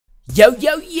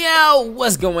Yo,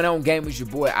 what's going on, gamers? Your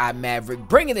boy mav-rik,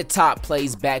 bringing the top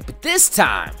plays back, but this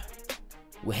time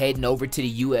we're heading over to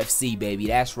the UFC, baby.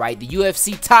 That's right, the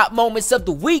UFC top moments of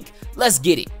the week. Let's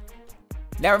get it.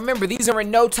 Now remember, these are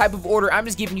in no type of order. I'm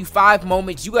just giving you 5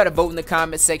 moments. You gotta vote in the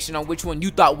comment section on which one you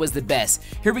thought was the best.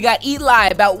 Here we got Eli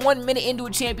about 1 minute into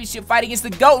a championship fight against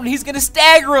the GOAT, and he's gonna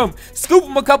stagger him, scoop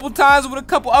him a couple times with a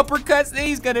couple uppercuts, and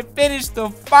he's gonna finish the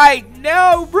fight.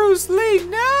 No, Bruce Lee,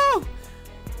 no!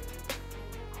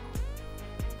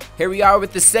 Here we are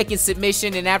with the second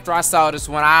submission, and after I saw this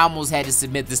one, I almost had to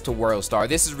submit this to World Star.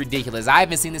 This is ridiculous. I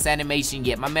haven't seen this animation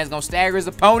yet. My man's gonna stagger his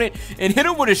opponent and hit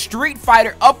him with a Street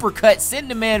Fighter uppercut, send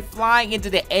the man flying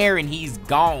into the air, and he's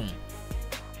gone.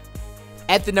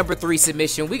 At the number 3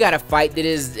 submission, we got a fight that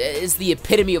is the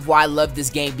epitome of why I love this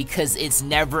game, because it's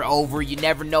never over. You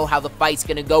never know how the fight's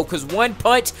gonna go, because one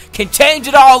punch can change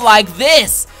it all like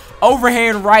this.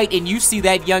 Overhand right, and you see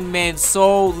that young man's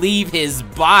soul leave his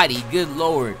body. Good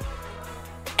lord.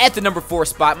 At the number 4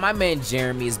 spot, my man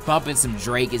Jeremy is bumping some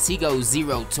Drake as he goes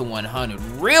 0 to 100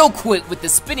 real quick with the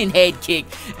spinning head kick,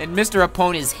 and Mr.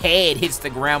 Opponent's head hits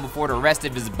the ground before the rest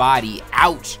of his body.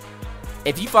 Ouch.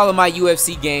 If you follow my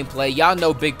UFC gameplay, y'all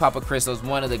know Big Papa Cristo's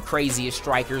one of the craziest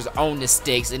strikers on the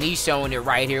sticks, and he's showing it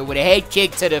right here with a head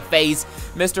kick to the face.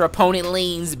 Mr. Opponent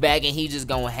leans back, and he's just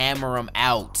gonna hammer him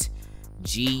out.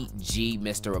 GG,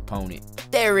 Mr. Opponent.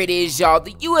 There it is, y'all.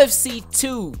 The UFC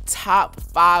 2 top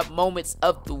 5 moments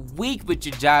of the week, but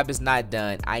your job is not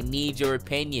done. I need your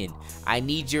opinion. I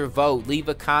need your vote. Leave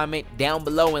a comment down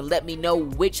below and let me know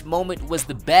which moment was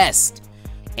the best.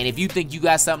 And if you think you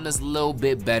got something that's a little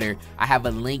bit better, I have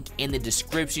a link in the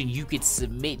description. You could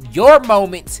submit your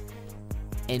moment,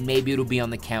 and maybe it'll be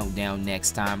on the countdown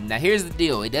next time. Now, here's the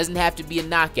deal. It doesn't have to be a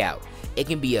knockout. It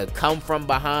can be a come from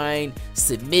behind,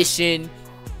 submission.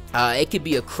 It could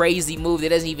be a crazy move that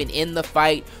doesn't even end the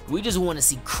fight. We just want to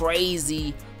see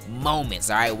crazy moments,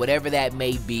 all right? Whatever that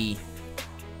may be,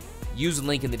 use the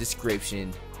link in the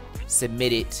description,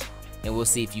 submit it, and we'll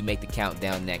see if you make the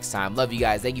countdown next time. Love you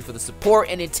guys. Thank you for the support,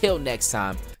 and until next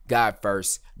time, God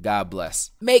first, God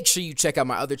bless. Make sure you check out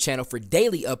my other channel for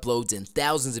daily uploads and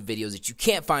thousands of videos that you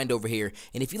can't find over here.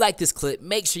 And if you like this clip,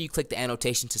 make sure you click the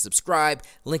annotation to subscribe.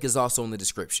 Link is also in the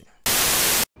description.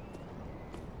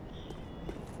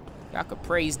 Y'all could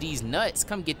praise these nuts.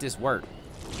 Come get this work.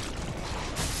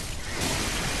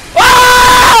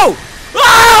 Oh!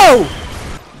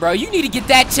 Oh! Bro, you need to get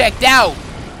that checked out.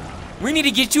 We need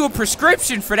to get you a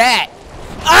prescription for that.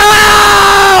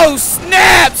 Oh,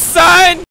 snap, son!